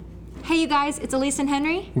Hey you guys, it's Elise and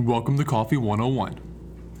Henry. Welcome to Coffee 101.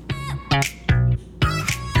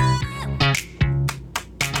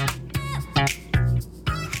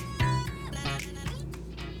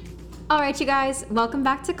 All right, you guys, welcome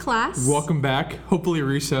back to class. Welcome back. Hopefully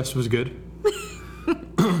recess was good.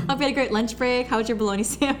 Hope you had a great lunch break. How was your bologna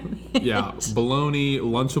sandwich? Yeah, bologna,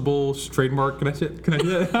 Lunchables, trademark. Can I say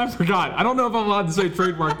that? I forgot. I don't know if I'm allowed to say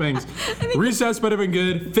trademark things. Recess better been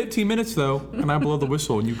good. 15 minutes though, and I blow the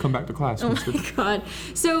whistle and you come back to class. Oh my God.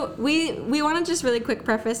 So we want to just really quick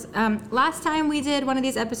preface. Last time we did one of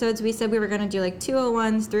these episodes, we said we were going to do like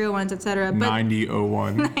 201s, 301s, etc.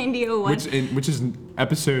 9001. 9001. Which is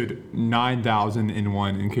episode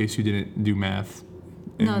 9001 in case you didn't do math.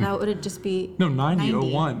 No, that would just be... No,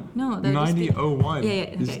 9001. No, that would 9001. Yeah,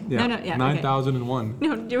 okay. Yeah, No, yeah. 9001. Okay.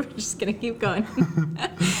 No, you're just going to keep going.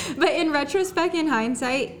 But in retrospect, in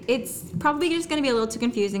hindsight, it's probably just going to be a little too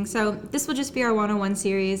confusing. So this will just be our 101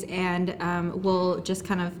 series, and we'll just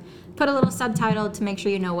kind of put a little subtitle to make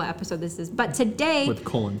sure you know what episode this is. But today... With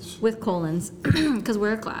colons. Because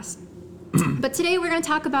we're a class. But today we're going to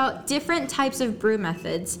talk about different types of brew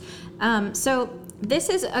methods. So this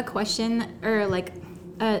is a question, or like...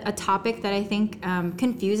 a topic that I think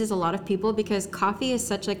confuses a lot of people, because coffee is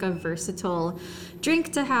such like a versatile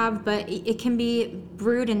drink to have, but it can be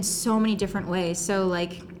brewed in so many different ways. So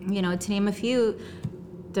like, you know, to name a few,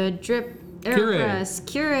 the drip, AeroPress,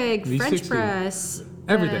 Keurig, V60, French press,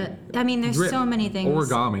 everything. I mean, there's Drip, so many things.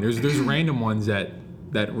 Origami. There's random ones that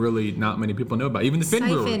really not many people know about. Even the Fin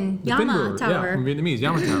brewer. Siphon, The Fin brewer. Yama Tower. Yeah, from Vietnamese,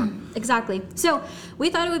 Yama Tower. Exactly. So we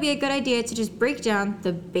thought it would be a good idea to just break down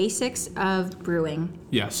the basics of brewing.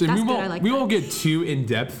 Yes, and we won't get too in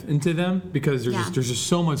depth into them, because there's just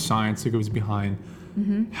so much science that goes behind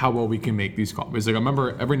how well we can make these coffees. Like I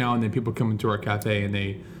remember every now and then people come into our cafe and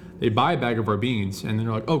they buy a bag of our beans and then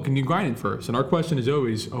they're like, oh, can you grind it first? And our question is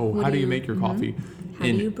always, how do you make your coffee? How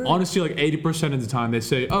do you brew? Honestly, like 80% of the time they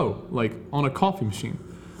say, oh, like on a coffee machine.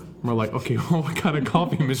 And we're like, okay, well, what kind of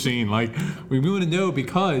coffee machine? Like we want to know,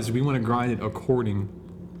 because we want to grind it according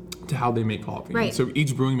to how they make coffee. Right. And so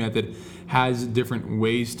each brewing method has different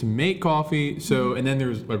ways to make coffee. So and then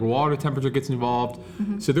there's like water temperature gets involved.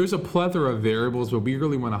 So there's a plethora of variables, but we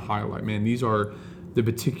really want to highlight, man, these are the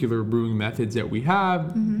particular brewing methods that we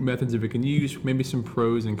have, methods that we can use, maybe some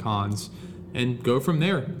pros and cons, and go from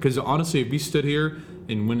there. Because honestly, if we stood here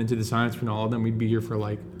and went into the science for all of them, we'd be here for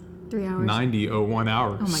like 3 hours. 90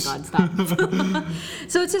 hours. Oh my God, stop.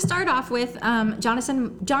 So to start off with,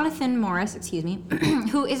 Jonathan Morris,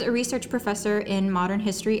 who is a research professor in modern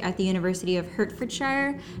history at the University of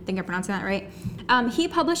Hertfordshire. I think I'm pronouncing that right. He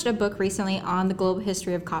published a book recently on the global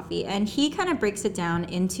history of coffee, and he kind of breaks it down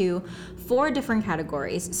into 4 different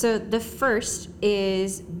categories. So the first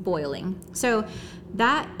is boiling. So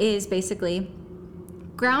that is basically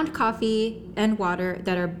ground coffee and water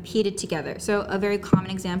that are heated together. So a very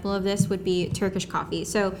common example of this would be Turkish coffee.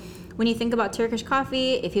 So when you think about Turkish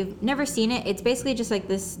coffee, if you've never seen it, it's basically just like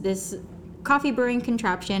this coffee brewing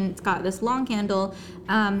contraption. It's got this long handle.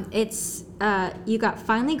 You got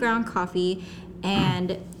finely ground coffee,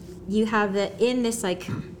 and you have it in this like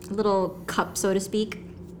little cup, so to speak.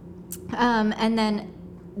 And then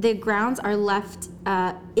the grounds are left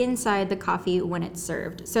inside the coffee when it's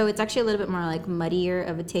served. So it's actually a little bit more like muddier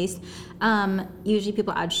of a taste. Usually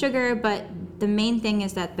people add sugar, but the main thing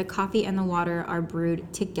is that the coffee and the water are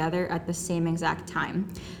brewed together at the same exact time.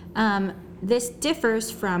 This differs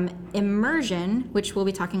from immersion, which we'll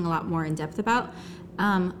be talking a lot more in depth about,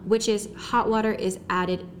 which is hot water is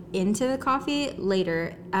added into the coffee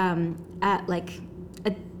later at like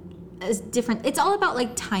is different. It's all about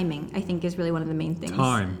like timing, I think, is really one of the main things.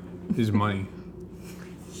 Time is money.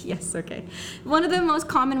 Yes, okay. One of the most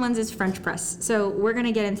common ones is French press. So we're going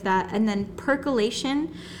to get into that. And then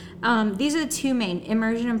percolation. These are the 2 main,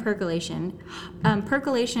 immersion and percolation.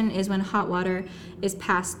 Percolation is when hot water is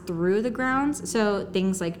passed through the grounds. So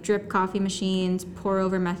things like drip coffee machines, pour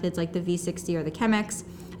over methods like the V60 or the Chemex.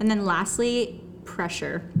 And then lastly,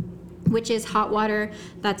 pressure, which is hot water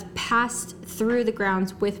that's passed through the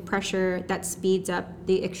grounds with pressure that speeds up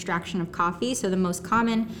the extraction of coffee. So the most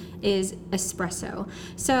common is espresso.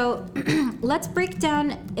 So let's break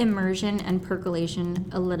down immersion and percolation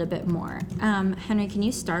a little bit more. Henry, can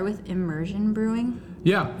you start with immersion brewing?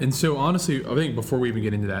 Yeah, and so honestly, I think before we even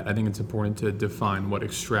get into that, I think it's important to define what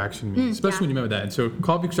extraction means, especially when you remember that. And so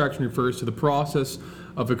coffee extraction refers to the process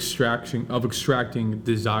of extracting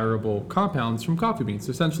desirable compounds from coffee beans.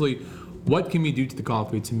 So essentially, what can we do to the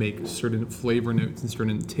coffee to make certain flavor notes and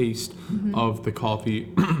certain taste of the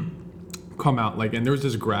coffee come out? Like, and there's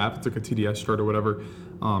this graph, it's like a TDS chart or whatever.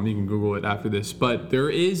 You can Google it after this, but there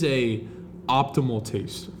is a optimal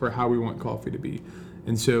taste for how we want coffee to be.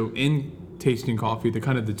 And so in tasting coffee,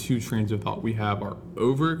 the two trains of thought we have are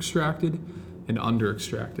over extracted and under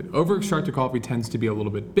extracted. Over extracted coffee tends to be a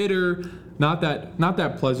little bit bitter, not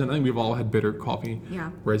that pleasant. I think we've all had bitter coffee. Yeah.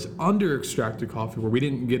 Whereas under extracted coffee, where we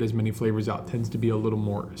didn't get as many flavors out, tends to be a little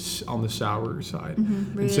more on the sour side.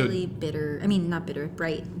 Really bitter. I mean, not bitter,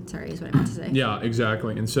 bright. Sorry, is what I meant to say. Yeah,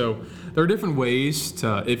 exactly. And so there are different ways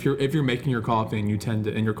to, if you're making your coffee and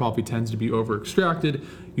your coffee tends to be over extracted,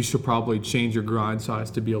 you should probably change your grind size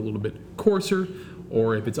to be a little bit coarser.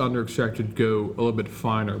 Or if it's under extracted, go a little bit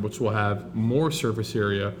finer, which will have more surface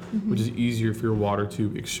area, which is easier for your water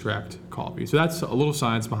to extract coffee. So that's a little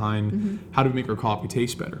science behind how to make our coffee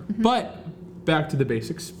taste better. But back to the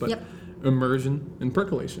basics. But immersion and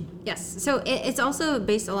percolation. Yes. So it's also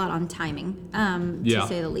based a lot on timing, to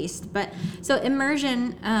say the least. But so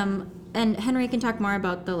immersion, and Henry can talk more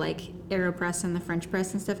about the AeroPress and the French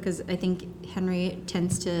press and stuff, because I think Henry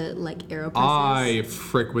tends to like AeroPresses. I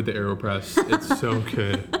frick with the AeroPress. It's so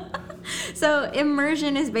good. So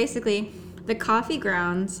immersion is basically the coffee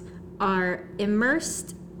grounds are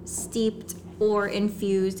immersed, steeped, or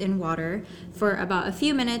infused in water for about a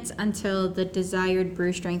few minutes until the desired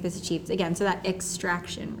brew strength is achieved. Again, so that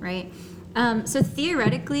extraction, right? So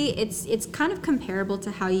theoretically, it's kind of comparable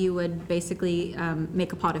to how you would basically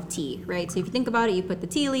make a pot of tea, right? So if you think about it, you put the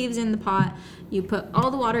tea leaves in the pot, you put all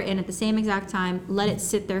the water in at the same exact time, let it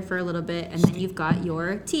sit there for a little bit, and then you've got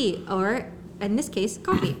your tea, or in this case,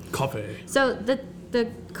 coffee. Coffee. So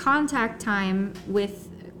the contact time with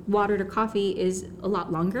water to coffee is a lot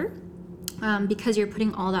longer because you're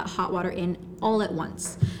putting all that hot water in all at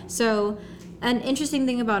once. So an interesting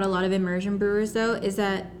thing about a lot of immersion brewers, though, is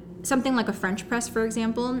that something like a French press, for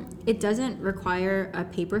example, it doesn't require a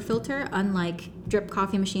paper filter, unlike drip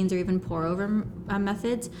coffee machines or even pour-over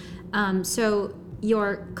methods. So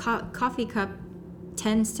your coffee cup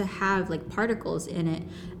tends to have particles in it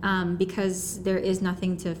because there is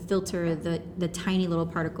nothing to filter the tiny little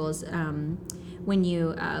particles when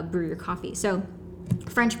you brew your coffee. So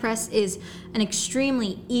French press is an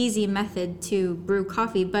extremely easy method to brew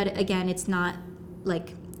coffee, but again, it's not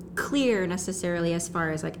clear necessarily as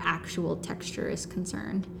far as actual texture is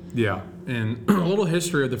concerned. Yeah, and a little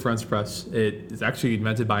history of the French press. It is actually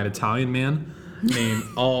invented by an Italian man named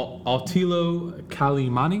Attilo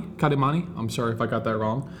Calimani. I'm sorry if I got that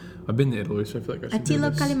wrong. I've been to Italy, so I feel like I should do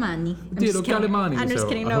Attilo this. Calimani. Attilo Calimani. I'm just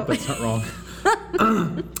kidding. I hope that's not wrong.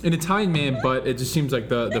 An Italian man, but it just seems like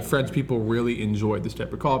the French people really enjoyed this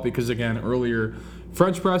type of coffee because, again, earlier,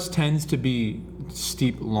 French press tends to be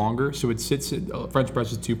steep longer, so it sits. French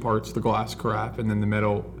press is two parts: the glass carafe and then the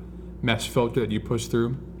metal mesh filter that you push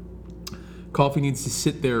through. Coffee needs to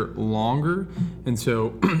sit there longer, and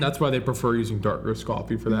so that's why they prefer using dark roast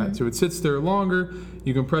coffee for that. So it sits there longer,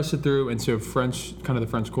 you can press it through, and so the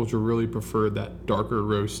French culture really preferred that darker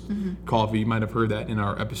roast coffee. You might have heard that in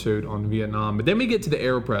our episode on Vietnam. But then we get to the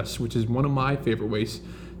AeroPress, which is one of my favorite ways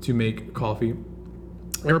to make coffee.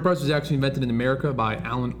 AeroPress was actually invented in America by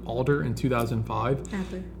Alan Alda in 2005.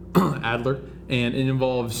 Adler. And it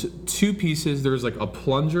involves two pieces. There's a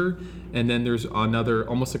plunger, and then there's another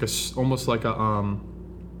it's like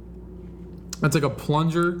a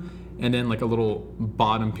plunger, and then a little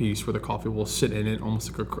bottom piece where the coffee will sit in it,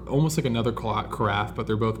 almost like another carafe, but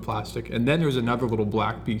they're both plastic. And then there's another little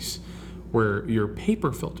black piece where your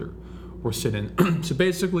paper filter will sit in. So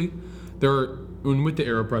basically, with the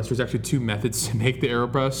AeroPress, there's actually two methods to make the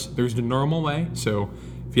AeroPress. There's the normal way. So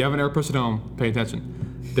if you have an AeroPress at home, pay attention.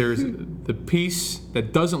 There's the piece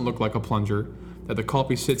that doesn't look like a plunger that the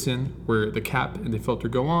coffee sits in, where the cap and the filter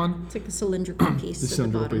go on. It's like the cylindrical piece. The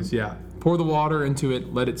cylindrical piece, yeah. Pour the water into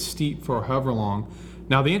it, let it steep for however long.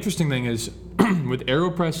 Now, the interesting thing is, with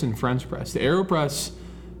AeroPress and French press, the AeroPress,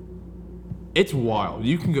 it's wild.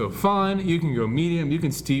 You can go fine, you can go medium, you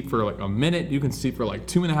can steep for a minute, you can steep for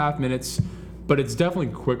 2.5 minutes, but it's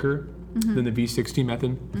definitely quicker than the V60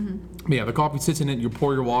 method. But yeah, the coffee sits in it, you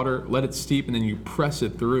pour your water, let it steep, and then you press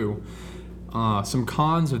it through. Some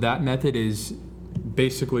cons of that method is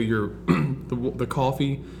basically the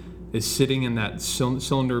coffee is sitting in that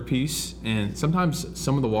cylinder piece, and sometimes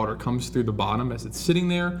some of the water comes through the bottom as it's sitting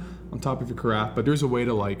there on top of your carafe, but there's a way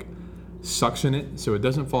to suction it so it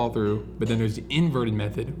doesn't fall through. But then there's the inverted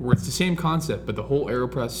method where it's the same concept, but the whole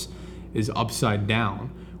AeroPress is upside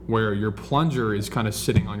down, where your plunger is kind of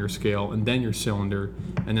sitting on your scale, and then your cylinder,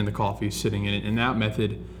 and then the coffee is sitting in it. In that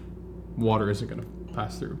method, water isn't going to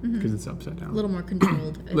pass through because it's upside down. A little more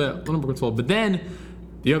controlled. A little more controlled. But then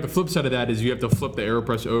The other flip side of that is you have to flip the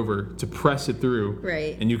AeroPress over to press it through.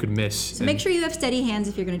 Right. And you could miss. So make sure you have steady hands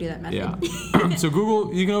if you're going to do that method. Yeah. So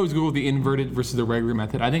you can always Google the inverted versus the regular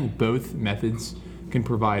method. I think both methods can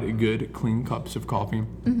provide good, clean cups of coffee.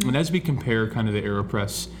 Mm-hmm. And as we compare kind of the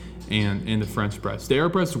AeroPress and the French press, the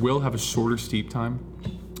AeroPress will have a shorter steep time.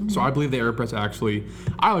 Mm-hmm. So I believe the AeroPress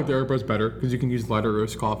I like the AeroPress better because you can use lighter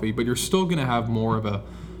roast coffee, but you're still going to have more of a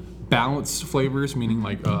balanced flavors, meaning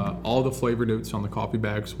like all the flavor notes on the coffee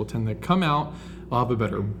bags will tend to come out. Will have a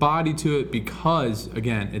better body to it because,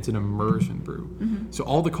 again, it's an immersion brew. Mm-hmm. So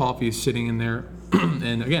all the coffee is sitting in there.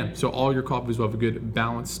 And again, so all your coffees will have a good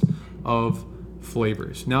balance of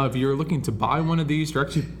flavors. Now, if you're looking to buy one of these, they're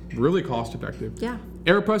actually really cost effective. Yeah.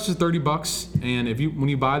 AeroPress is $30, and when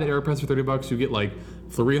you buy the AeroPress for $30, you get like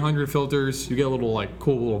 300 filters. You get a little like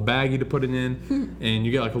cool little baggie to put it in, and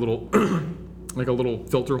you get like a little like a little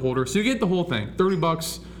filter holder. So you get the whole thing.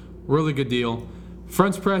 $30, really good deal.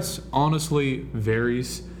 French press honestly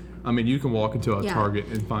varies. I mean, you can walk into a Target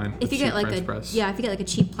and find if a you cheap get like French press. If you get like a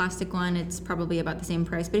cheap plastic one, it's probably about the same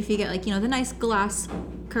price. But if you get like, the nice glass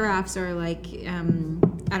carafes or like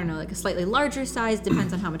I don't know, like a slightly larger size,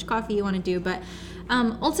 depends on how much coffee you want to do. But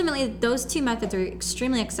ultimately, those two methods are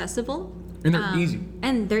extremely accessible. And they're easy.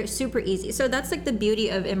 And they're super easy. So that's like the beauty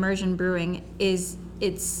of immersion brewing is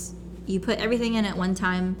you put everything in at one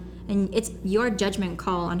time, and it's your judgment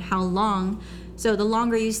call on how long. So the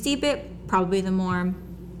longer you steep it, probably the more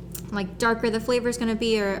like darker the flavor is going to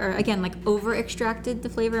be, or again, like over extracted the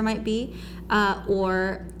flavor might be,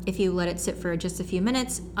 or if you let it sit for just a few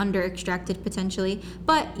minutes, under extracted potentially.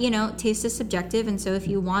 But taste is subjective, and so if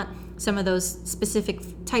you want some of those specific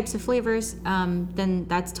types of flavors, then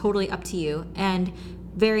that's totally up to you. And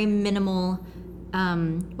very minimal,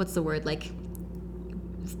 what's the word, like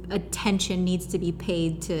attention needs to be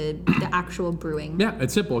paid to the actual brewing. Yeah,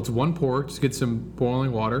 it's simple. It's one pour. Just get some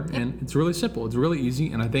boiling water, and it's really simple. It's really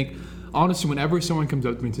easy. And I think, honestly, whenever someone comes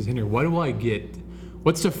up to me and says, "Henry, what do I get?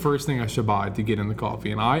 What's the first thing I should buy to get in the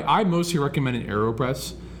coffee?" And I mostly recommend an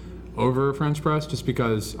AeroPress over a French press just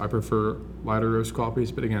because I prefer lighter roast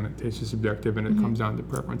coffees. But again, it tastes subjective, and it comes down to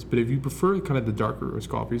preference. But if you prefer kind of the darker roast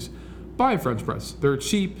coffees, buy a French press. They're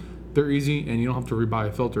cheap, they're easy, and you don't have to rebuy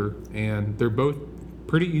a filter. And they're both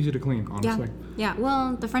pretty easy to clean, honestly. Yeah.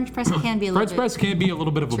 Well, the French press can be a little French press can be a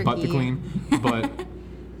little bit of a butt to clean, but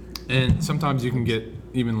and sometimes you can get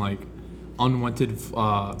even like unwanted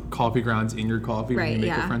coffee grounds in your coffee when you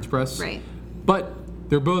make a French press. Right. But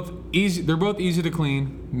they're both easy. They're both easy to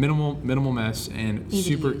clean, minimal mess, and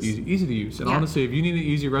super easy to use. And honestly, if you need an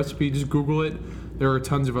easy recipe, just Google it. There are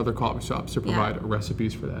tons of other coffee shops that provide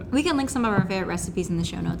recipes for that. We can link some of our favorite recipes in the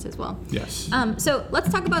show notes as well. Yes. So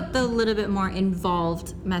let's talk about the little bit more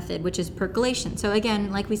involved method, which is percolation. So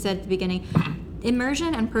again, like we said at the beginning,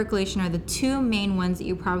 immersion and percolation are the two main ones that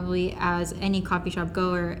you probably, as any coffee shop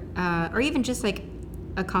goer, or even just like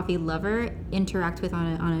a coffee lover, interact with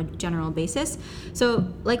on a general basis. So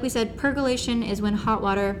like we said, percolation is when hot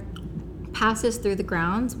water passes through the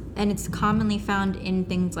grounds, and it's commonly found in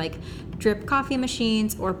things like drip coffee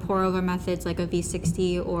machines or pour over methods like a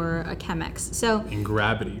V60 or a Chemex. So and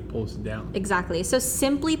gravity pulls it down. Exactly. So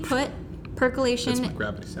simply put, percolation. That's my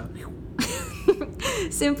gravity sound.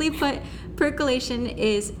 Simply put, percolation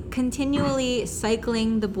is continually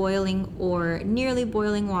cycling the boiling or nearly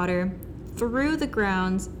boiling water through the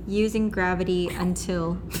grounds using gravity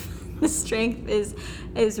until the strength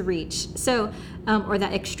is reached. So, or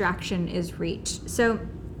that extraction is reached. So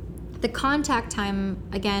the contact time,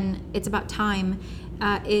 again, it's about time,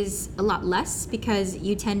 is a lot less because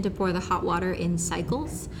you tend to pour the hot water in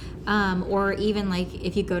cycles. Or even like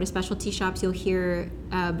if you go to specialty shops, you'll hear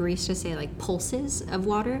baristas say like pulses of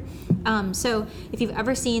water. So if you've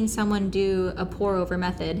ever seen someone do a pour over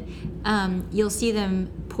method, you'll see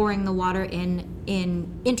them pouring the water in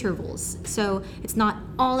intervals. So it's not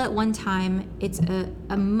all at one time. It's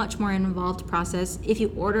a much more involved process. If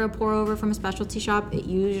you order a pour over from a specialty shop, it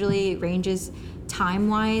usually ranges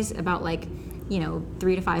time-wise about like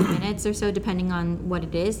 3 to 5 minutes or so, depending on what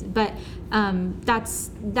it is. But that's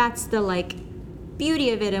the like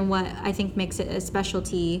beauty of it, and what I think makes it a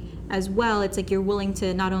specialty as well. It's like you're willing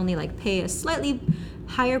to not only like pay a slightly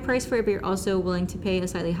higher price for it, but you're also willing to pay a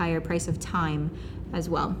slightly higher price of time as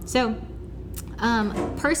well. So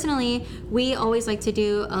personally, we always like to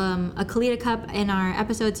do a Kalita cup in our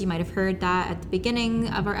episodes. You might have heard that at the beginning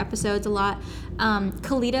of our episodes a lot.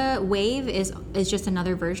 Kalita Wave is just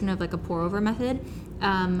another version of like a pour over method.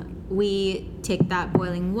 We take that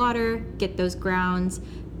boiling water, get those grounds,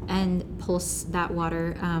 and pulse that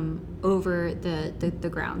water over the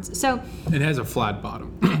grounds. So it has a flat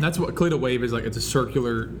bottom. That's what Kalita Wave is like. It's a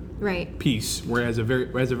circular right. piece where it has a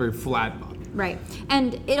very flat bottom. Right,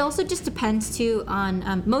 and it also just depends too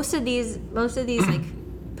on most of these like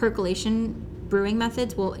percolation brewing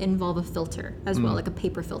methods will involve a filter as well, like a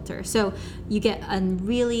paper filter. So you get a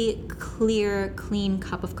really clear, clean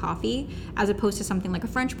cup of coffee, as opposed to something like a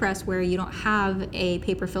French press where you don't have a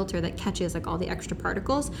paper filter that catches like all the extra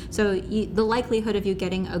particles. So the likelihood of you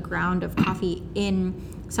getting a ground of coffee in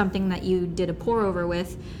something that you did a pour over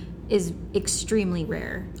with is extremely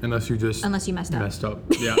rare. Unless you messed up.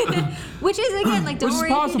 Yeah. Which is, again, like, don't Which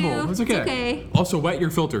worry is possible. if you do. It's okay. Also, wet your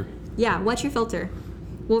filter. Yeah, wet your filter.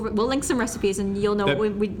 We'll link some recipes and you'll know that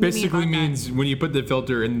what we basically mean about means that. when you put the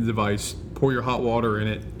filter in the device, pour your hot water in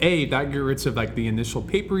it. That gets rid of like the initial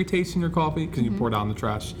papery taste in your coffee because you pour it out in the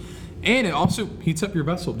trash. And it also heats up your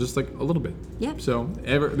vessel just like a little bit. Yep. So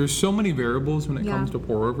there's so many variables when it comes to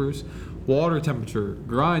pour overs. Water temperature,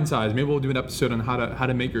 grind size. Maybe we'll do an episode on how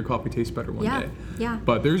to make your coffee taste better one day. Yeah.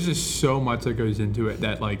 But there's just so much that goes into it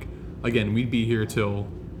that, like, again, we'd be here till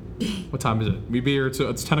what time is it? We'd be here till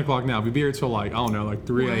it's 10 o'clock now. We'd be here till like, I don't know, like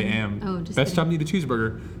 3 a.m. Oh, just Best kidding. time to eat a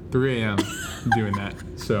cheeseburger, 3 a.m. doing that.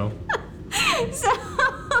 So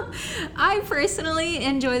I personally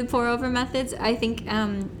enjoy the pour over methods. I think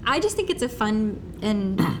I just think it's a fun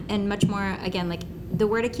and much more, again, like, the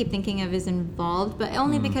word I keep thinking of is involved, but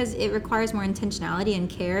only because it requires more intentionality and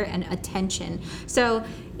care and attention. So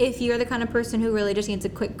if you're the kind of person who really just needs a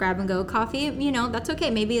quick grab and go coffee, that's okay.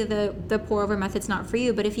 Maybe the pour over method's not for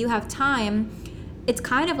you, but if you have time, it's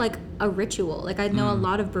kind of like a ritual. Like, I know a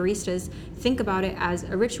lot of baristas think about it as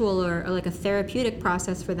a ritual or like a therapeutic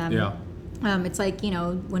process for them. yeah. It's like,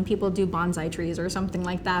 when people do bonsai trees or something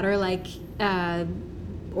like that, or like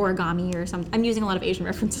origami or something. I'm using a lot of Asian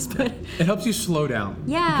references, but It helps you slow down.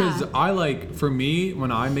 Yeah. Because for me, when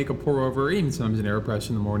I make a pour over, or even sometimes an AeroPress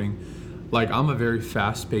in the morning, like, I'm a very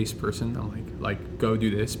fast-paced person. I'm like go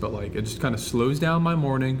do this, but like it just kind of slows down my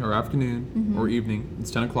morning or afternoon or evening.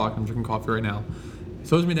 It's 10 o'clock. I'm drinking coffee right now. It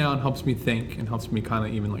slows me down, helps me think, and helps me kind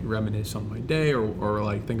of even like reminisce on my day or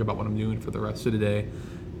like think about what I'm doing for the rest of the day.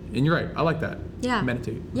 And you're right. I like that. Yeah.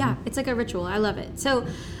 Meditate. Yeah, it's like a ritual. I love it. So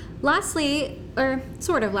lastly,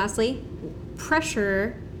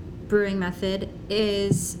 pressure brewing method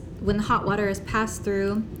is when the hot water is passed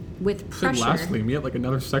through with pressure. So lastly, we have like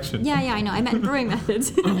another section. Yeah, I know. I meant brewing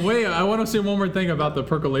methods. Wait, I want to say one more thing about the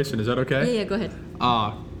percolation. Is that okay? Yeah, go ahead.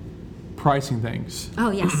 Pricing things.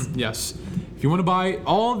 Oh, yes. Yes. If you want to buy,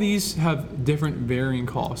 all these have different varying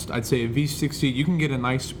costs. I'd say a V60, you can get a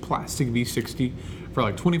nice plastic V60 for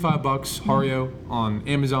like $25 Hario on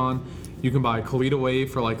Amazon. You can buy Kalita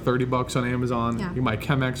Wave for like $30 on Amazon. Yeah. You can buy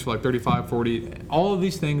Chemex for like $35, $40. All of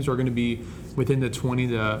these things are going to be within the $20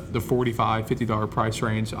 to the $45, $50 price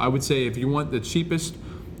range. I would say if you want the cheapest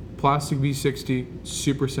plastic V60,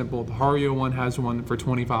 super simple. The Hario one has one for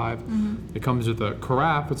 $25. It comes with a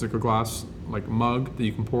carafe. It's like a glass like mug that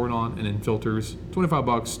you can pour it on, and then filters.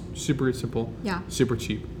 $25. Super simple. Yeah. Super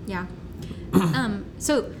cheap. Yeah.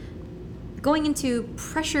 So going into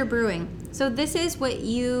pressure brewing. So this is what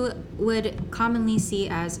you would commonly see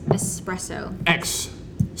as espresso.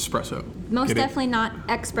 Espresso. Most Get it? definitely not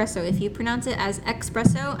espresso. If you pronounce it as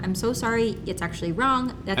espresso, I'm so sorry. It's actually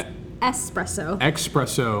wrong. That's espresso.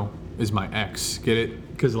 Espresso is my ex. Get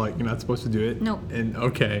it? Because like you're not supposed to do it. Nope. And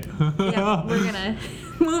okay. Yeah, we're gonna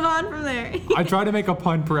move on from there. I try to make a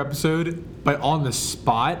pun per episode, but on the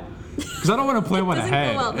spot, because I don't want to plan one doesn't go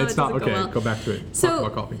ahead. well. No, It's it not doesn't go okay. well. Go back to it. Talk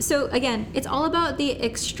about coffee. So again, it's all about the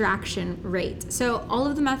extraction rate. So all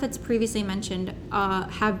of the methods previously mentioned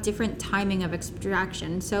have different timing of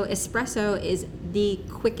extraction. So espresso is the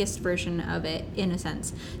quickest version of it in a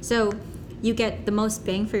sense. So you get the most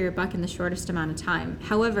bang for your buck in the shortest amount of time.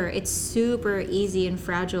 However, it's super easy and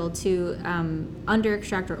fragile to under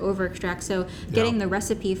extract or over extract. So getting the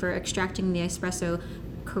recipe for extracting the espresso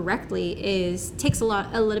correctly takes a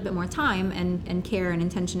little bit more time and care and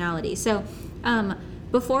intentionality. So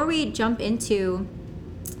before we jump into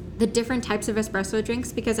the different types of espresso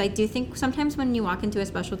drinks, because I do think sometimes when you walk into a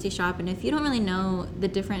specialty shop and if you don't really know the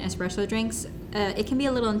different espresso drinks, it can be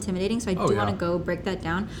a little intimidating. So I do want to go break that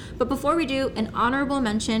down. But before we do, an honorable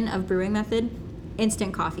mention of brewing method: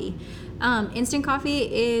 instant coffee. Instant coffee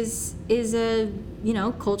is a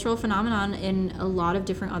cultural phenomenon in a lot of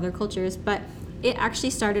different other cultures, but it actually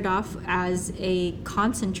started off as a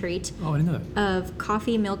concentrate Oh, I didn't know that. of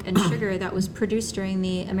coffee, milk, and sugar that was produced during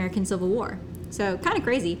the American Civil War. So kind of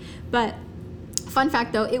crazy. But fun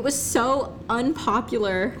fact though, it was so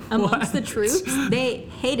unpopular amongst the troops, they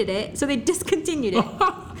hated it, so they discontinued it.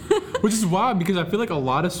 Which is wild because I feel like a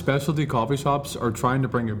lot of specialty coffee shops are trying to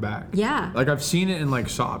bring it back. Yeah. Like I've seen it in like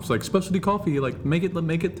shops, like specialty coffee, like make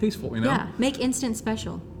it tasteful, you know? Yeah, make instant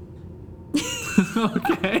special.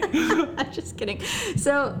 Okay. I'm just kidding.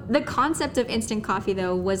 So the concept of instant coffee,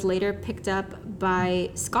 though, was later picked up by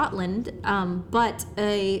Scotland, but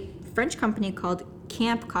a French company called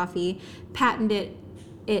Camp Coffee patented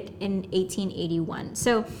it in 1881.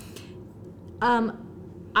 So I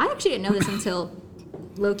actually didn't know this until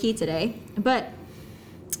low-key today, but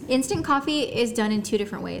instant coffee is done in two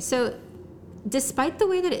different ways. So despite the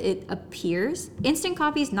way that it appears, instant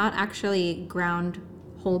coffee is not actually ground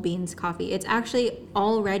whole beans coffee. It's actually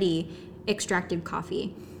already extracted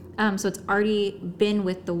coffee. So it's already been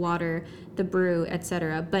with the water, the brew,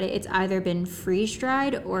 etc. But it's either been freeze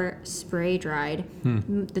dried or spray dried,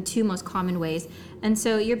 the two most common ways. And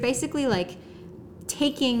so you're basically like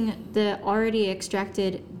taking the already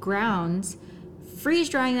extracted grounds, freeze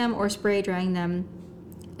drying them or spray drying them,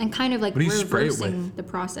 and kind of like What do you spray it reversing with? the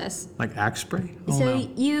process. Like Axe spray? Oh, So no.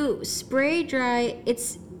 you spray dry.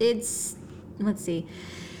 It's let's see.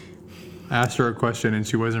 I asked her a question and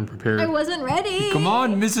she wasn't prepared. I wasn't ready. Come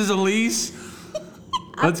on, Mrs. Elise.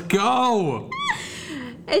 Let's go.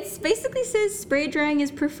 It basically says spray drying is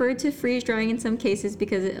preferred to freeze drying in some cases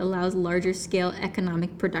because it allows larger scale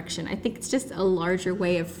economic production. I think it's just a larger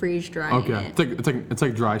way of freeze drying Okay. it. It's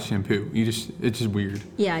like dry shampoo. It's just weird.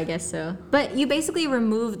 Yeah, I guess so. But you basically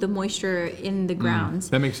remove the moisture in the grounds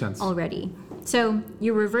That makes sense. already. So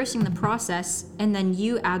you're reversing the process and then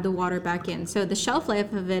you add the water back in. So the shelf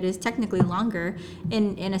life of it is technically longer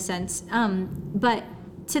in a sense. But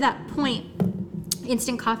to that point,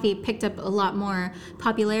 instant coffee picked up a lot more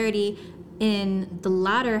popularity in the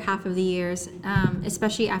latter half of the years,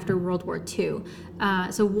 especially after World War II.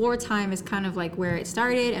 So wartime is kind of like where it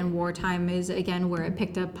started, and wartime is again where it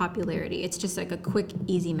picked up popularity. It's just like a quick,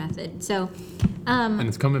 easy method. So, And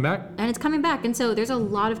it's coming back. and it's coming back. And so there's a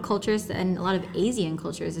lot of cultures, and a lot of Asian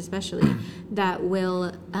cultures especially, that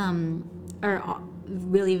will or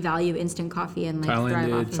really value instant coffee and like thrive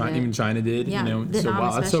Thailand off did. of China, it. even China did. Yeah, So Vietnam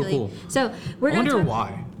wow, that's so especially. cool. So we're I gonna wonder talk,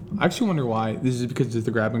 why. I actually wonder why. This is because it's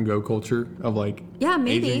the grab and go culture of like Yeah,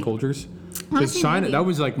 maybe. Asian cultures. Because Honestly, China, maybe. that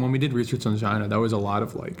was like when we did research on China, that was a lot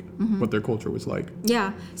of like what their culture was like.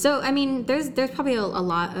 Yeah. So I mean, there's probably a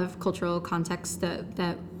lot of cultural context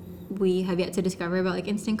that we have yet to discover about like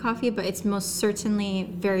instant coffee, but it's most certainly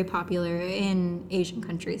very popular in Asian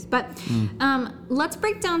countries. But let's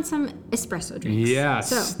break down some espresso drinks. Yes,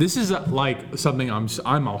 So, this is like something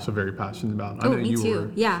I'm also very passionate about. I know me you too.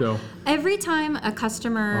 were. Yeah. So, Every time a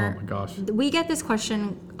customer, oh my gosh. we get this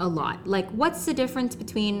question a lot. Like, what's the difference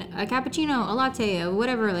between a cappuccino, a latte, a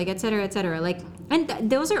whatever, like, et cetera, et cetera. Like, and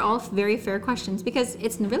those are all very fair questions because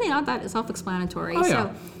it's really not that self-explanatory. Oh, yeah.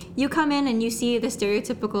 So you come in and you see the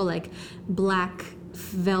stereotypical like black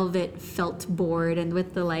velvet felt board and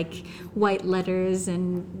with the like white letters,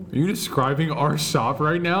 and Are you describing our shop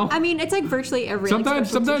right now? I mean it's like virtually every like, specialty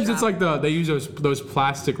Sometimes it's shop. like they use those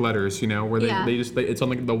plastic letters, you know, where Yeah. it's on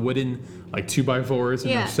like the wooden like 2x4s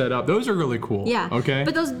and Yeah. they're set up. Those are really cool. Yeah. Okay.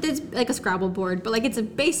 But it's like a Scrabble board, but like it's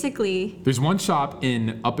basically There's one shop up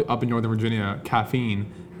in Northern Virginia, Caffeine.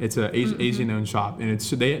 It's a Asian-owned shop, and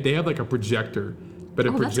they have like a projector, but it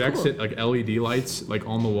Oh, that's projects cool. it like LED lights like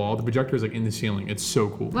on the wall. The projector is like in the ceiling. It's so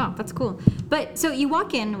cool. wow, that's cool. But so you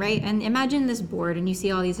walk in, right, and imagine this board and you see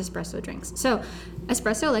all these espresso drinks. So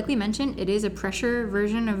espresso, like we mentioned, it is a pressure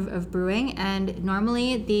version of brewing, and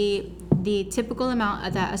normally the typical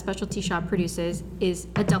amount that a specialty shop produces is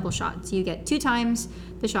a double shot. So you get 2 times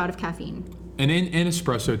the shot of caffeine. And in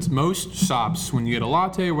espresso, it's most shops, when you get a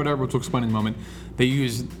latte or whatever, which we'll explain in a moment, they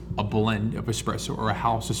use a blend of espresso or a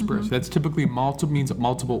house espresso. That's typically means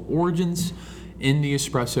multiple origins in the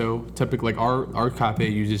espresso. Typically, like our cafe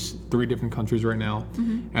uses 3 different countries right now,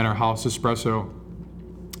 and our house espresso,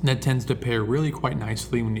 that tends to pair really quite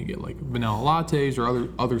nicely when you get like vanilla lattes or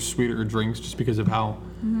other sweeter drinks, just because of how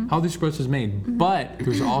the espresso is made. But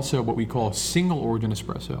there's also what we call single origin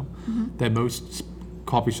espresso that most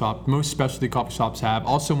specialty coffee shops have.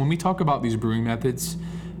 Also, when we talk about these brewing methods,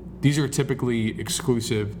 these are typically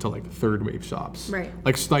exclusive to like third wave shops. Right.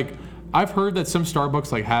 Like I've heard that some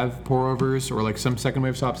Starbucks like have pour overs, or like some second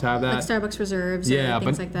wave shops have that. Like Starbucks Reserves Yeah, or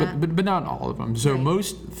things like that. but not all of them. So Right.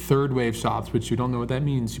 most third wave shops, which you don't know what that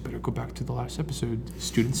means, you better go back to the last episode,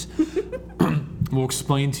 students. We'll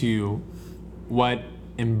explain to you what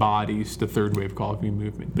embodies the third wave coffee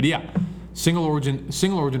movement. But yeah, single origin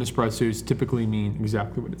espressos typically mean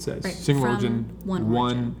exactly what it says. Right, Single from origin,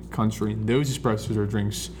 one country. Those espressos are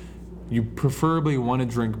drinks you preferably want to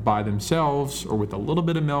drink by themselves or with a little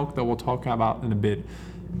bit of milk that we'll talk about in a bit.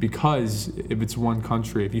 because if it's one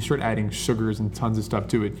country, if you start adding sugars and tons of stuff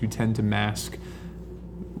to it, you tend to mask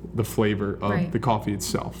the flavor of the coffee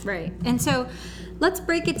itself. Right. And so let's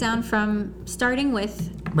break it down from starting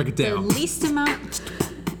with the least amount.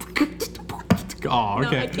 Oh, okay.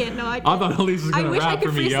 No, I can't. No, I can't. I thought Elise was going to rap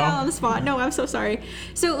for me, yo. I wish I could freestyle on the spot. No, I'm so sorry.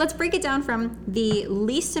 So let's break it down from the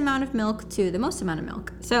least amount of milk to the most amount of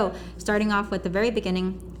milk. So starting off with the very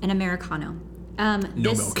beginning, an Americano. No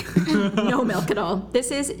milk. No milk at all. This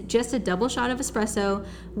is just a double shot of espresso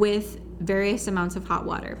with various amounts of hot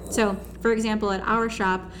water. So, for example, at our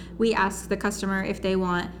shop, we ask the customer if they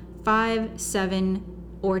want 5, 7,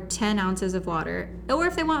 or 10 ounces of water, or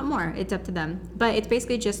if they want more, it's up to them. But it's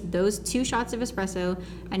basically just those 2 shots of espresso,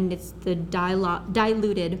 and it's the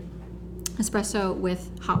diluted espresso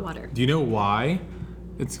with hot water. Do you know why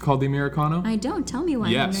it's called the Americano? I don't. Tell me why,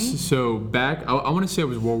 Yes. Henry. So back, I want to say it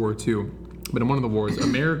was World War II, but in one of the wars,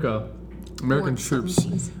 American troops,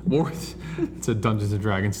 it's a Dungeons and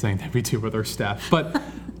Dragons thing that we do with our staff, but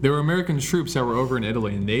there were American troops that were over in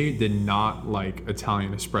Italy, and they did not like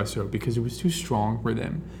Italian espresso because it was too strong for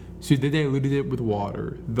them. So they diluted it with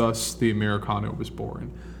water. Thus, the Americano was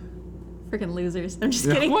born. Freaking losers. I'm just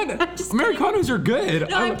kidding. What? I'm just Americanos are good.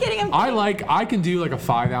 No, I'm kidding. I can do like a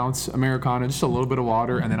 5-ounce Americano, just a little bit of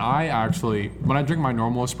water, and then I actually, when I drink my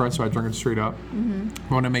normal espresso, I drink it straight up. Mm-hmm.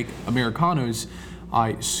 When I make Americanos,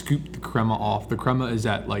 I scoop the crema off. The crema is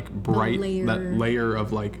that like bright, that layer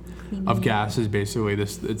of like of gases, basically.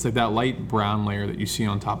 It's like that light brown layer that you see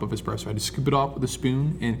on top of espresso. I just scoop it off with a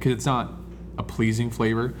spoon, and because it's not a pleasing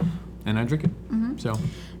flavor, and I drink it. Mm-hmm. So,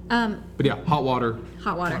 but yeah, hot water.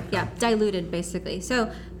 Hot water, yeah, diluted basically.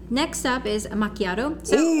 So next up is a macchiato.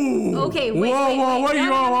 So, ooh, okay, wait. No.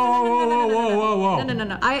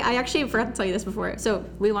 I actually forgot to tell you this before. So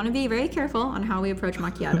we want to be very careful on how we approach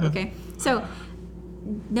macchiato. Okay, so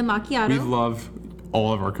the macchiato. We love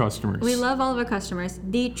all of our customers. We love all of our customers.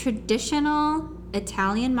 The traditional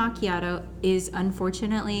Italian macchiato is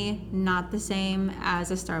unfortunately not the same as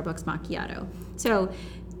a Starbucks macchiato. So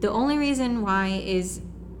the only reason why is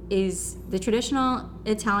the traditional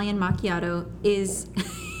Italian macchiato is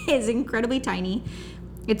incredibly tiny.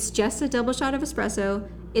 It's just a double shot of espresso.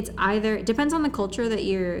 It's either, it depends on the culture that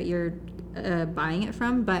you're buying it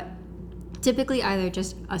from, but typically either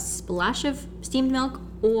just a splash of steamed milk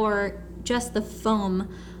or just the foam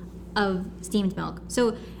of steamed milk.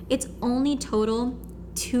 So it's only total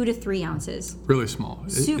 2 to 3 ounces. Really small.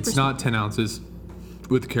 It's not 10 ounces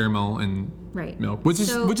with caramel and milk, which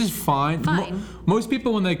is fine. Most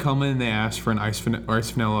people, when they come in, they ask for an ice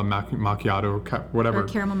vanilla macchiato or whatever. Or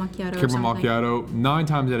caramel macchiato. Caramel macchiato. 9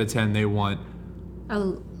 times out of 10, they want a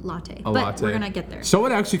latte. Latte. We're gonna get there.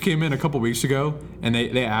 Someone actually came in a couple weeks ago, and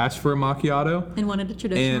they asked for a macchiato and wanted a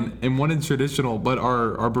traditional. And wanted traditional, but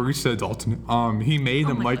our barista Dalton, he made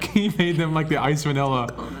them like the ice vanilla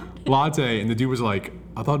latte, and the dude was like,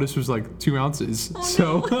 I thought this was like 2 ounces. Oh,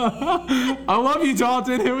 so no. I love you,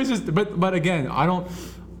 Dalton. It was just, but again, I don't.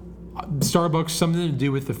 Starbucks, something to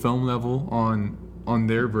do with the foam level on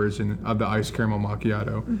their version of the iced caramel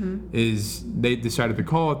macchiato is they decided to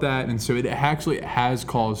call it that, and so it actually has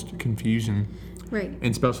caused confusion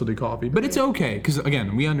in specialty coffee. But it's okay, because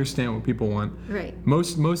again, we understand what people want. Right.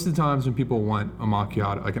 Most of the times when people want a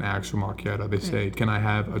macchiato, like an actual macchiato, they say, "Can I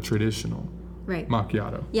have a traditional?"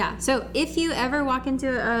 Macchiato. Yeah. So if you ever walk into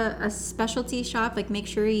a specialty shop, like make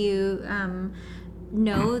sure you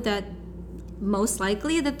know that most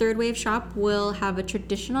likely the third wave shop will have a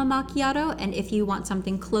traditional macchiato, and if you want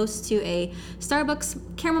something close to a Starbucks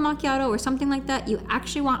caramel macchiato or something like that, you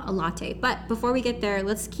actually want a latte. But before we get there,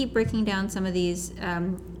 let's keep breaking down some of these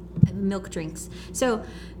milk drinks. So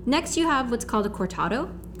next you have what's called a cortado.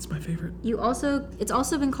 It's my favorite. It's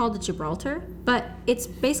also been called a Gibraltar, but it's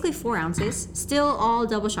basically 4 ounces, still all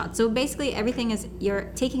double shots. So basically everything is, you're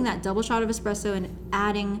taking that double shot of espresso and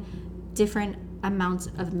adding different amounts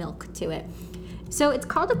of milk to it. So it's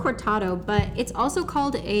called a cortado, but it's also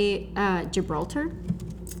called a Gibraltar.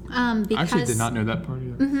 Because, I actually did not know that part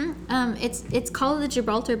either. It's called the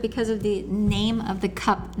Gibraltar because of the name of the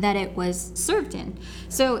cup that it was served in.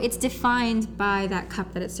 So it's defined by that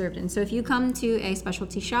cup that it's served in. So if you come to a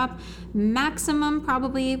specialty shop, maximum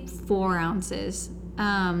probably 4 ounces,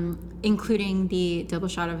 including the double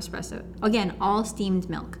shot of espresso. Again, all steamed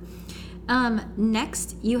milk.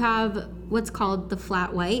 Next, you have what's called the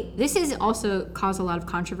flat white. This has also caused a lot of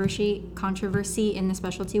controversy in the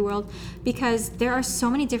specialty world because there are so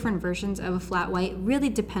many different versions of a flat white, really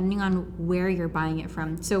depending on where you're buying it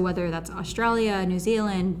from. So whether that's Australia, New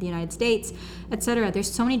Zealand, the United States, etc. There's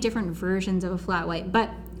so many different versions of a flat white.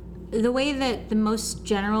 But the way that the most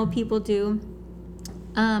general people do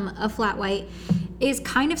a flat white is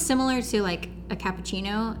kind of similar to like a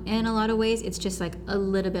cappuccino in a lot of ways. It's just like a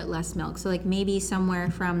little bit less milk. So like maybe somewhere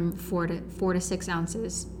from 4 to 6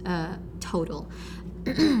 ounces total.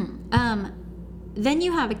 Then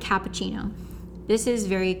you have a cappuccino. This is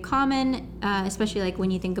very common, especially like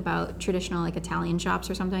when you think about traditional like Italian shops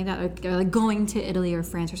or something like that, or like going to Italy or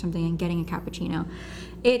France or something and getting a cappuccino.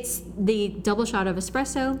 It's the double shot of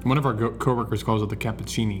espresso. One of our coworkers calls it the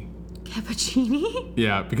cappuccini. Cappuccini?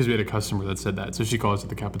 Yeah, because we had a customer that said that, so she calls it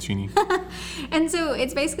the cappuccini. And so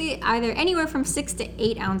it's basically either anywhere from 6 to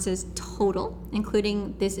 8 ounces total,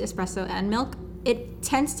 including this espresso and milk. It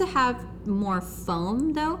tends to have more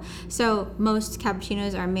foam though, so most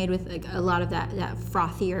cappuccinos are made with like a lot of that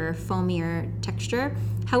frothier, foamier texture.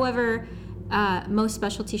 However, most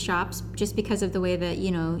specialty shops, just because of the way that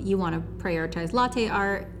you want to prioritize latte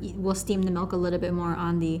art, will steam the milk a little bit more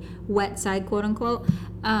on the wet side, quote unquote,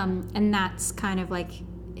 and that's kind of like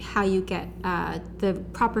how you get the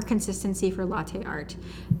proper consistency for latte art.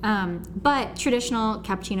 But traditional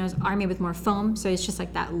cappuccinos are made with more foam, so it's just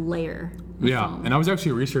like that layer. Yeah, foam. and I was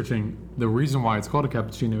actually researching the reason why it's called a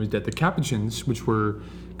cappuccino is that the Capuchins, which were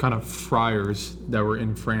kind of friars that were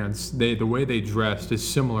in France, the way they dressed is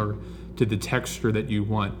similar to the texture that you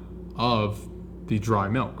want of the dry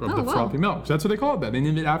milk, of frothy milk. So that's what they called that. They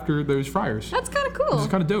named it after those friars. That's kind of cool. It's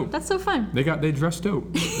kind of dope. That's so fun. They dressed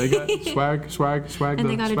dope. They got swag. And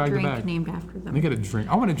they got a drink bag. named after them. They got a drink.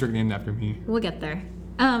 I want a drink named after me. We'll get there.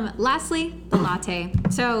 Lastly, the latte.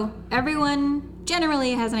 So everyone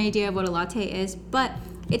generally has an idea of what a latte is, but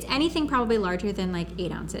it's anything probably larger than like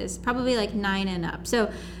 8 ounces, probably like 9 and up.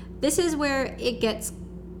 So this is where it gets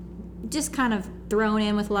just kind of thrown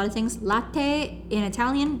in with a lot of things. Latte in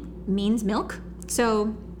Italian means milk.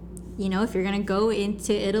 So, if you're going to go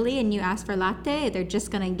into Italy and you ask for latte, they're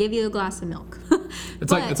just going to give you a glass of milk.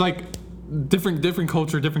 It's like different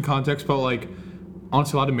culture, different context, but like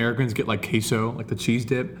honestly, a lot of Americans get like queso, like the cheese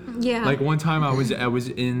dip. Yeah. Like one time I was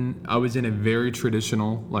in a very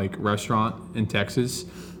traditional like restaurant in Texas,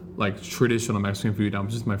 like traditional Mexican food. I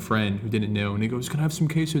was just with my friend who didn't know, and he goes, "Can I have some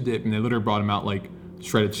queso dip?" And they literally brought him out like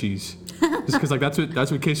shredded cheese, just because like that's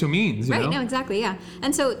what queso means. You right. know? No, exactly. Yeah.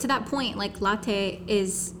 And so to that point, like latte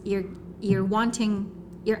is you're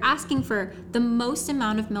asking for the most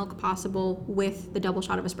amount of milk possible with the double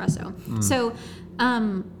shot of espresso. So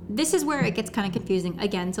this is where it gets kind of confusing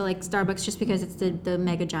again. So like Starbucks, just because it's the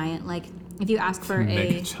mega giant, like if you ask for it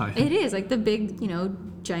is like the big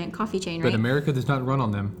giant coffee chain, right? But America does not run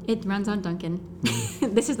on them. It runs on Dunkin'.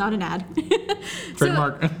 This is not an ad.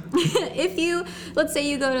 Trademark. So, let's say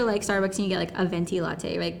you go to like Starbucks and you get like a venti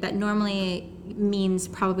latte, right? That normally means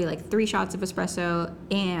probably like 3 shots of espresso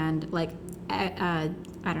and like I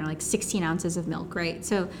don't know, like 16 ounces of milk, right?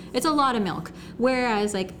 So it's a lot of milk.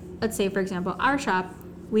 Whereas like, let's say for example, our shop,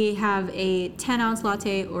 we have a 10-ounce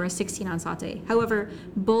latte or a 16-ounce latte. However,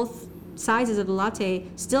 both sizes of the latte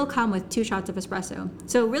still come with 2 shots of espresso.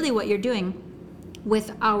 So really what you're doing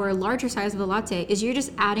with our larger size of the latte is you're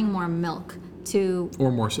just adding more milk to...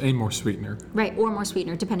 Or more sweetener. Right, or more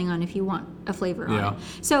sweetener, depending on if you want a flavor on it.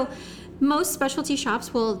 So most specialty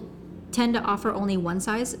shops will tend to offer only one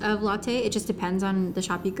size of latte. It just depends on the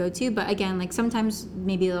shop you go to. But again, like sometimes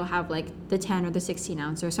maybe they'll have like the 10 or the 16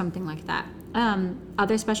 ounce or something like that.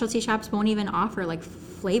 Other specialty shops won't even offer like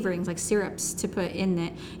flavorings, like syrups to put in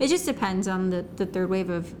it. It just depends on the third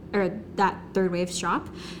wave shop.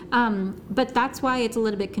 But that's why it's a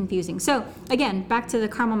little bit confusing. So again, back to the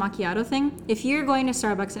caramel macchiato thing. If you're going to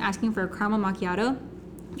Starbucks and asking for a caramel macchiato,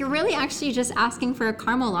 you're really actually just asking for a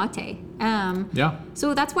caramel latte.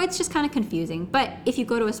 So that's why it's just kind of confusing. But if you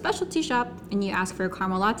go to a specialty shop and you ask for a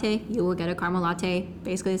caramel latte, you will get a caramel latte,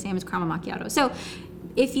 basically the same as caramel macchiato. So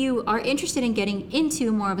if you are interested in getting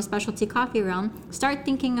into more of a specialty coffee realm, start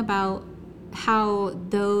thinking about how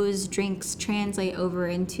those drinks translate over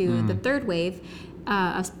into the third wave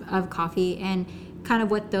of coffee and kind of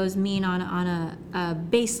what those mean on a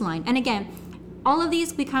baseline. And again, all of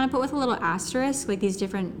these we kind of put with a little asterisk, like these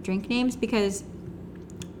different drink names, because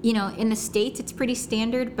in the States it's pretty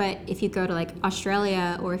standard, but if you go to like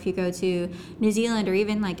Australia or if you go to New Zealand or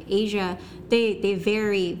even like Asia, they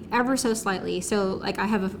vary ever so slightly. So like I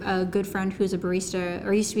have a good friend who's a barista,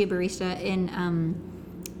 or used to be a barista in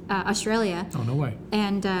Australia. Oh, no way.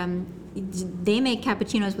 And they make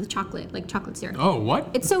cappuccinos with chocolate, like chocolate syrup. Oh, what?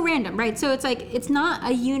 It's so random, right? So it's like, it's not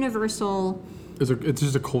a universal It's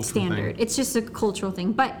just a cultural standard. thing. It's just a cultural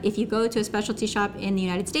thing. But if you go to a specialty shop in the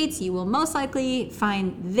United States, you will most likely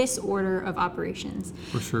find this order of operations.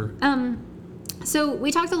 For sure. So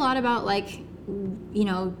we talked a lot about like,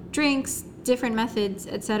 drinks, different methods,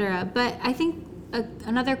 etc. But I think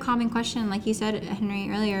another common question, like you said, Henry,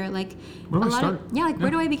 earlier, like Where do I start?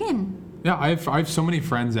 Where do I begin? Yeah, I have so many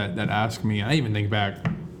friends that ask me. I even think back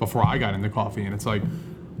before I got into coffee, and it's like,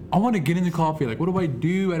 I want to get into coffee. Like, what do I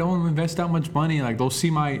do? I don't want to invest that much money. Like, they'll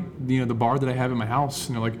see my, the bar that I have in my house,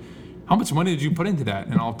 and they're like, how much money did you put into that?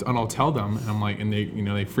 And I'll tell them, and I'm like, and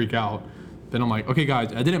they freak out. Then I'm like, okay,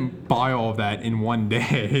 guys, I didn't buy all of that in one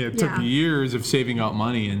day. It took years of saving up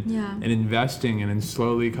money and investing, and then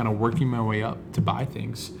slowly kind of working my way up to buy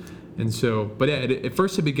things. And so, but at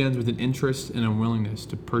first it begins with an interest and a willingness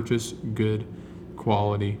to purchase good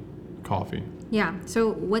quality coffee. Yeah.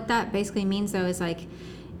 So what that basically means, though, is like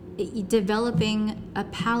developing a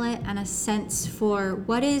palate and a sense for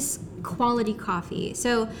what is quality coffee.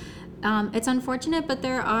 So it's unfortunate, but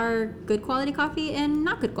there are good quality coffee and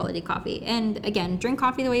not good quality coffee. And again, drink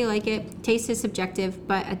coffee the way you like it. Taste is subjective,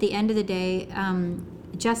 but at the end of the day,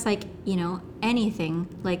 just like, anything,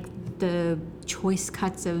 like the choice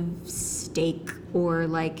cuts of steak or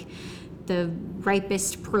like the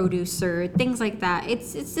ripest produce or things like that,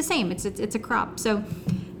 it's the same. It's a crop. So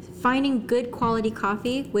finding good quality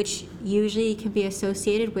coffee, which usually can be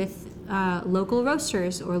associated with local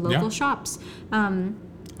roasters or local shops.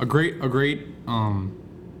 A great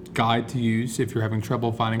guide to use if you're having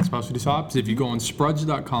trouble finding specialty shops. If you go on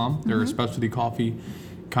Sproud's.com, they're a specialty coffee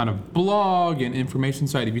kind of blog and information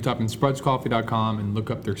site. If you type in SproutsCoffee.com and look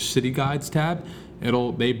up their city guides tab,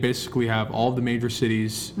 they basically have all the major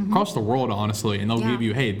cities across the world, honestly, and they'll give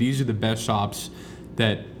you, hey, these are the best shops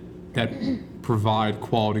that provide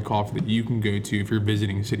quality coffee that you can go to if you're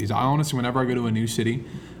visiting cities. I honestly, whenever I go to a new city,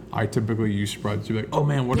 I typically use Sprouts to be like, oh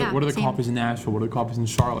man, what are the coffees in Nashville? What are the coffees in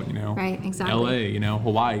Charlotte? Right, exactly. LA,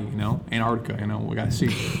 Hawaii, Antarctica, we gotta see.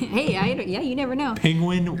 Hey, you never know.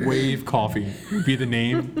 Penguin Wave Coffee would be the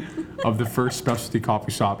name of the first specialty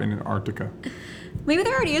coffee shop in Antarctica. Maybe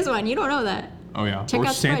there already is one. You don't know that. Oh yeah. Check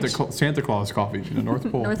out Santa Claus coffee,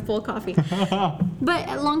 North Pole. North Pole coffee.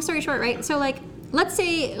 But long story short, right? So like, let's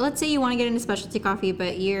say you want to get into specialty coffee,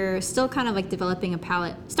 but you're still kind of like developing a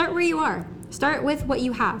palate. Start where you are. Start with what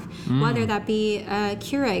you have, whether that be a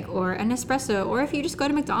Keurig or an espresso, or if you just go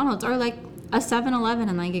to McDonald's or like a 7-Eleven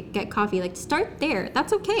and like get coffee, like start there.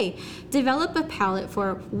 That's okay. Develop a palate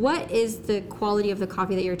for what is the quality of the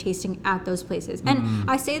coffee that you're tasting at those places. And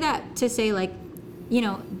I say that to say like,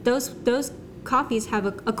 those coffees have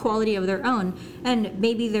a quality of their own, and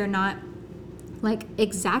maybe they're not like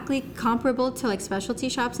exactly comparable to like specialty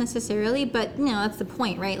shops necessarily, but that's the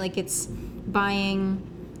point, right? Like it's buying,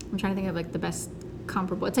 I'm trying to think of like the best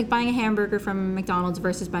comparable. It's like buying a hamburger from McDonald's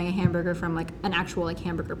versus buying a hamburger from like an actual like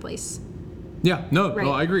hamburger place. Yeah, no,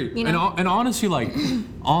 I agree. And honestly, like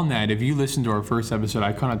on that, if you listen to our first episode,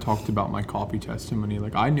 I kind of talked about my coffee testimony.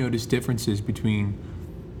 Like I noticed differences between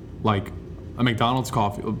like a McDonald's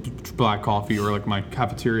coffee, black coffee, or like my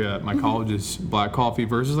cafeteria at my college's black coffee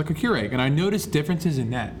versus like a Keurig. And I noticed differences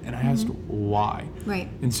in that, and I asked why. Right.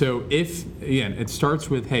 And so it starts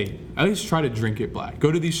with, hey, at least try to drink it black.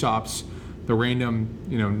 Go to these shops, the random,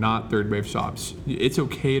 not third wave shops. It's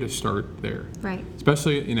okay to start there. Right.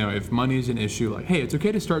 Especially, if money is an issue, like, hey, it's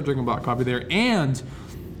okay to start drinking black coffee there. And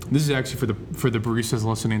this is actually for the baristas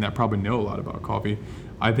listening that probably know a lot about coffee.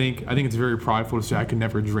 I think it's very prideful to say I can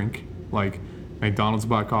never drink like McDonald's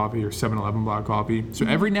black coffee or 7-Eleven black coffee. So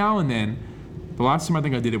every now and then, the last time I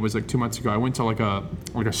think I did it was like 2 months ago. I went to like a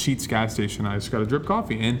Sheetz gas station. I just got a drip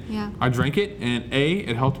coffee, and I drank it, and A,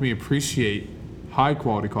 it helped me appreciate high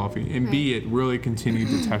quality coffee, and B, it really continued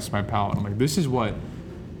to test my palate. I'm like, this is what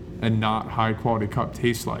a not high quality cup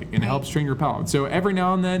tastes like, and it helps train your palate. So every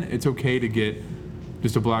now and then, it's okay to get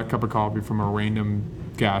just a black cup of coffee from a random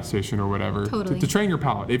gas station or whatever to train your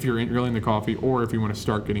palate if you're really into coffee, or if you want to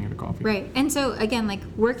start getting into coffee. Right. And so again, like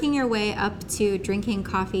working your way up to drinking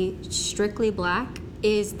coffee strictly black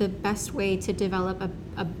is the best way to develop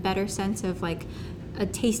a better sense of like a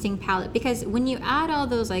tasting palate, because when you add all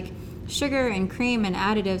those like sugar and cream and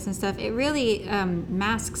additives and stuff, it really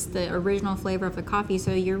masks the original flavor of the coffee,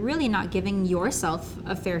 so you're really not giving yourself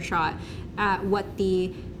a fair shot at what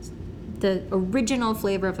the original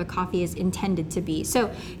flavor of the coffee is intended to be.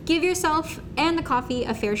 So give yourself and the coffee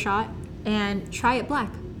a fair shot and try it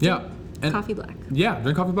black. Yeah. And coffee black. Yeah,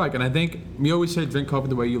 drink coffee black. And I think we always say drink coffee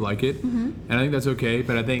the way you like it. And I think that's okay,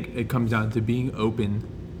 but I think it comes down to being open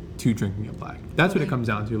to drinking it black. That's what it comes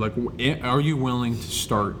down to. Like, are you willing to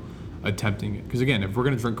start attempting it? Because again, if we're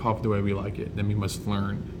going to drink coffee the way we like it, then we must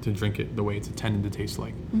learn to drink it the way it's intended to taste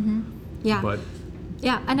like. Yeah. But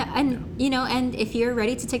yeah, and if you're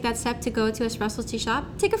ready to take that step to go to a specialty shop,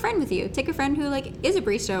 take a friend with you. Take a friend who like is a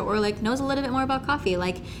barista or like knows a little bit more about coffee.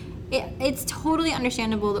 Like, it's totally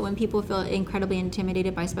understandable that when people feel incredibly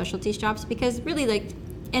intimidated by specialty shops, because really, like,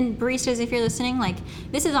 and baristas, if you're listening, like,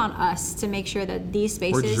 this is on us to make sure that these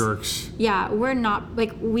spaces... We're jerks. Yeah, we're not,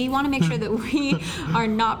 like, we want to make sure that we are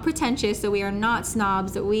not pretentious, that we are not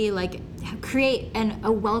snobs, that we, like, create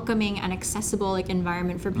a welcoming and accessible, like,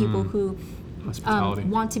 environment for people who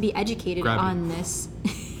want to be educated on this.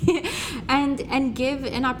 and give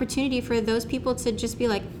an opportunity for those people to just be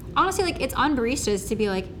like, honestly, like, it's on baristas to be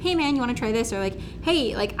like, hey man, you want to try this? Or like,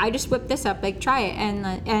 hey, like, I just whipped this up, like, try it.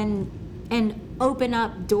 And open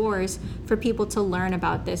up doors for people to learn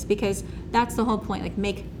about this, because that's the whole point, like,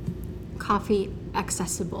 make coffee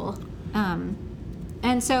accessible.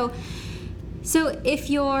 And so if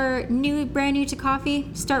you're brand new to coffee,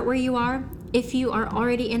 start where you are. If you are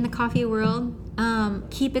already in the coffee world,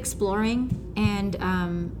 keep exploring and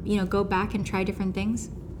go back and try different things.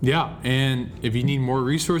 Yeah, and if you need more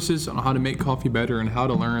resources on how to make coffee better and how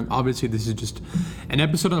to learn, obviously this is just an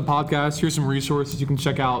episode on the podcast. Here's some resources you can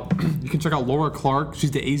check out. You can check out Laura Clark. She's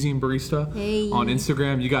the Asian barista on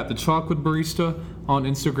Instagram. You got the Chocolate Barista on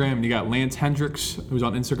Instagram, and you got Lance Hendricks, who's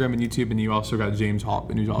on Instagram and YouTube, and you also got James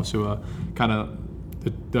Hoffman, who's also a kind of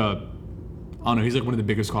I don't know, he's like one of the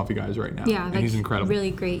biggest coffee guys right now. Yeah, and he's incredible.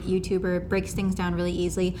 Really great YouTuber, breaks things down really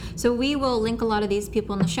easily. So we will link a lot of these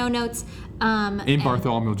people in the show notes. And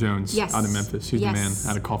Bartholomew Jones out of Memphis. He's the man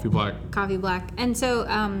out of Coffee Black. Coffee Black. And so,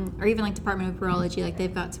 or even like Department of Barology, like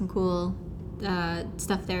they've got some cool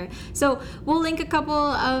stuff there. So we'll link a couple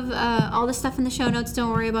of all the stuff in the show notes.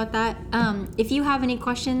 Don't worry about that. If you have any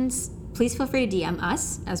questions, please feel free to DM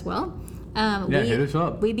us as well. Hit us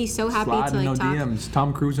up. We'd be so happy Slide to, like, in talk. DMs.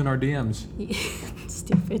 Tom Cruise in our DMs.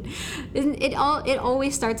 Stupid. It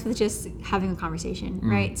always starts with just having a conversation,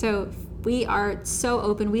 right? So we are so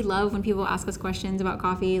open. We love when people ask us questions about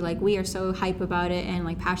coffee. Like, we are so hype about it and,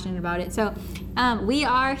 like, passionate about it. So we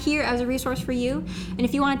are here as a resource for you. And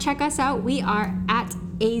if you want to check us out, we are at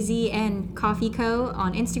AZN Coffee Co.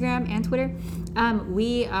 on Instagram and Twitter.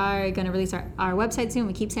 We are going to release our website soon.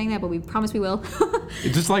 We keep saying that, but we promise we will.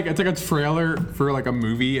 It's like a trailer for like a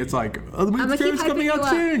movie. It's like, oh, the trailer's coming out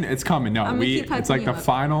soon. It's coming. No, it's like the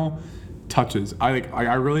final touches.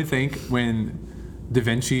 I really think when Da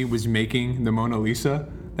Vinci was making the Mona Lisa,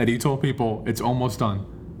 that he told people it's almost done.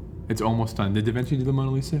 It's almost done. Did Da Vinci do the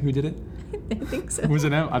Mona Lisa? Who did it? I think so. Was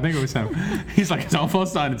it him? I think it was him. He's like, it's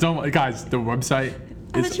almost done. It's almost, guys, the website.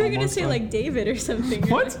 I thought you were going to say like David or something.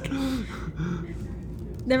 What?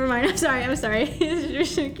 Never mind. I'm sorry. You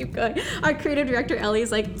should keep going. Our creative director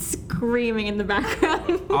Ellie's like screaming in the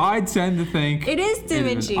background. I tend to think it is Da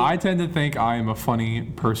Vinci. I tend to think I am a funny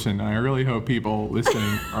person, and I really hope people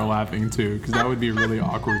listening are laughing too, because that would be really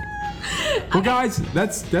awkward. Well, guys,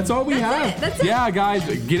 that's all we have. That's it. Yeah, guys,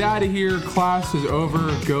 get out of here. Class is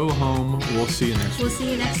over. Go home. We'll see you next week. We'll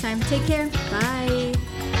see you next time. Take care. Bye.